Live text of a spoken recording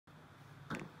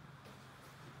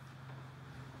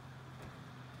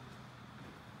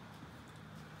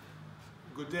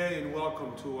Good day and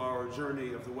welcome to our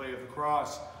journey of the way of the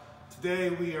cross.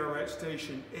 Today we are at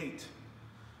station 8,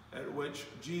 at which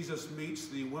Jesus meets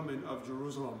the women of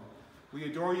Jerusalem. We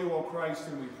adore you, O Christ,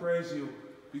 and we praise you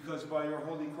because by your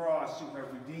holy cross you have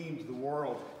redeemed the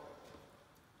world,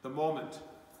 the moment.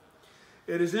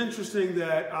 It is interesting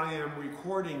that I am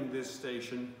recording this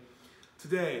station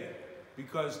today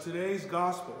because today's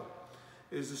gospel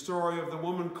is the story of the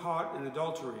woman caught in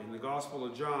adultery in the Gospel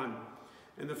of John.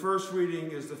 And the first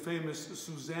reading is the famous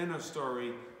Susanna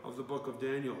story of the book of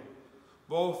Daniel.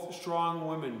 Both strong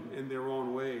women in their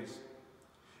own ways.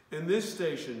 In this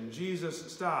station,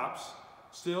 Jesus stops,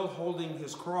 still holding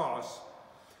his cross,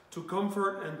 to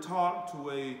comfort and talk to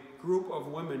a group of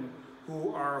women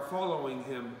who are following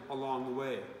him along the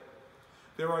way.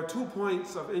 There are 2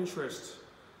 points of interest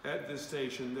at this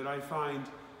station that I find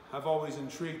have always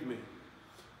intrigued me.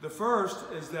 The first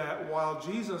is that while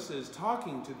Jesus is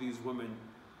talking to these women,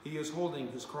 he is holding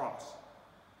his cross.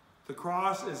 The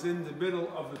cross is in the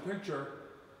middle of the picture,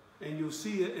 and you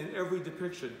see it in every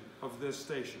depiction of this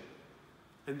station.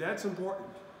 And that's important,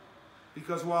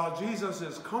 because while Jesus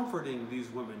is comforting these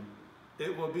women,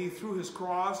 it will be through his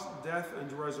cross, death,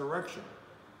 and resurrection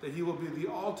that he will be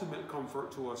the ultimate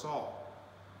comfort to us all,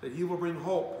 that he will bring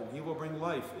hope and he will bring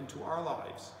life into our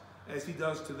lives, as he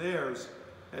does to theirs,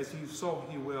 as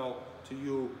he will to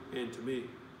you and to me.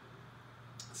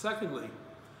 Secondly,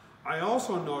 I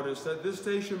also notice that this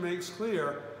station makes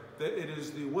clear that it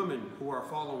is the women who are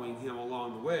following him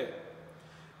along the way.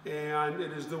 And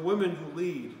it is the women who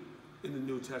lead in the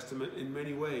New Testament in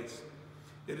many ways.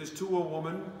 It is to a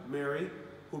woman, Mary,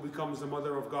 who becomes the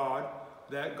mother of God,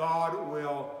 that God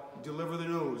will deliver the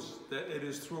news, that it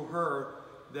is through her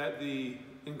that the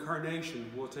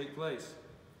incarnation will take place.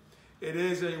 It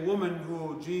is a woman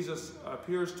who Jesus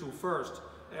appears to first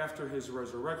after his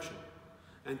resurrection.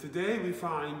 And today we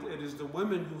find it is the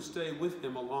women who stay with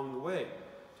him along the way.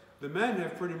 The men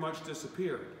have pretty much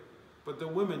disappeared, but the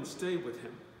women stay with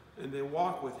him, and they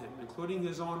walk with him, including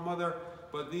his own mother.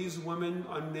 But these women,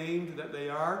 unnamed that they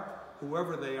are,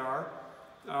 whoever they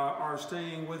are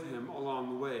staying with him along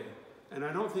the way. And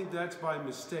I don't think that's by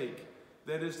mistake.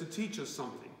 That is to teach us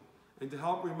something, and to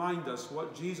help remind us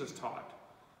what Jesus taught.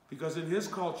 Because in his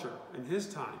culture, in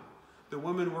his time, the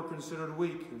women were considered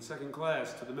weak and second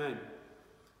class to the men.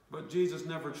 But Jesus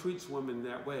never treats women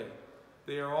that way.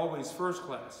 They are always first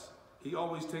class. He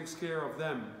always takes care of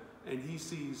them, and he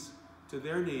sees to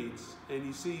their needs, and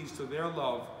he sees to their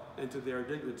love and to their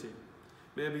dignity.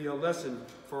 Maybe a lesson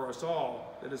for us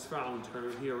all that is found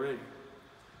herein.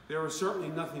 There is certainly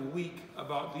nothing weak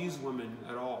about these women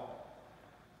at all.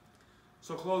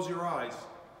 So close your eyes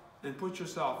and put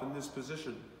yourself in this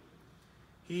position.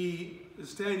 He is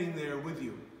standing there with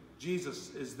you.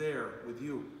 Jesus is there with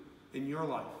you in your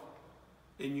life,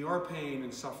 in your pain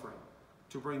and suffering,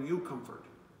 to bring you comfort,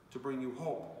 to bring you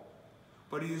hope.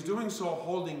 But he is doing so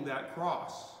holding that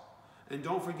cross. And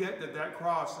don't forget that that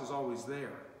cross is always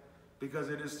there, because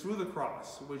it is through the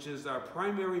cross, which is our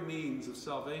primary means of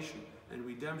salvation and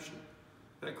redemption,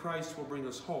 that Christ will bring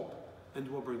us hope and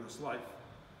will bring us life.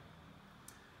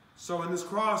 So in this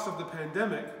cross of the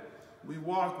pandemic, we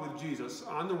walk with Jesus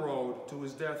on the road to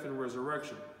his death and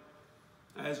resurrection.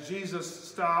 As Jesus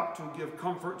stopped to give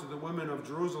comfort to the women of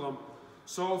Jerusalem,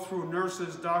 so through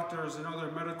nurses, doctors, and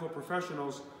other medical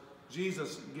professionals,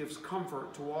 Jesus gives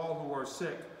comfort to all who are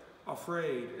sick,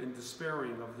 afraid, and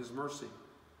despairing of his mercy.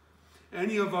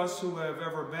 Any of us who have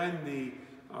ever been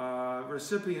the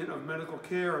recipient of medical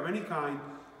care of any kind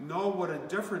know what a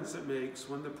difference it makes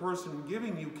when the person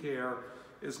giving you care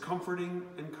is comforting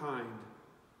and kind,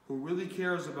 who really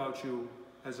cares about you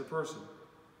as a person.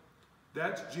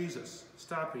 That's Jesus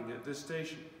stopping at this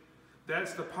station.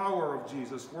 That's the power of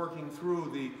Jesus working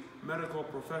through the medical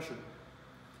profession.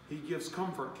 He gives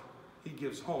comfort. He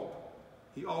gives hope.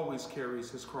 He always carries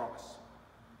his cross.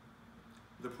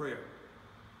 The prayer.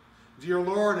 Dear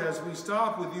Lord, as we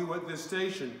stop with you at this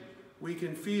station, we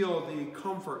can feel the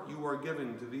comfort you are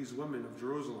giving to these women of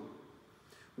Jerusalem.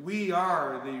 We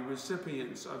are the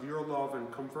recipients of your love and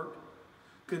comfort.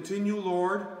 Continue,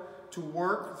 Lord, to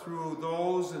work through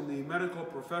those in the medical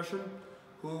profession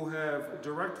who have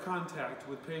direct contact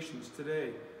with patients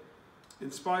today.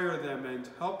 Inspire them and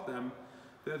help them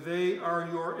that they are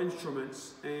your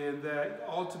instruments and that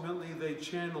ultimately they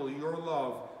channel your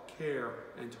love, care,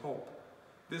 and hope.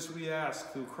 This we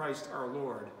ask through Christ our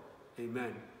Lord.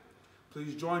 Amen.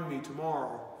 Please join me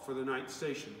tomorrow for the night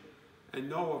station, and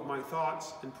know of my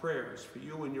thoughts and prayers for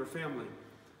you and your family,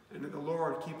 and that the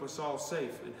Lord keep us all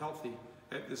safe and healthy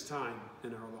at this time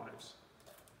in our lives.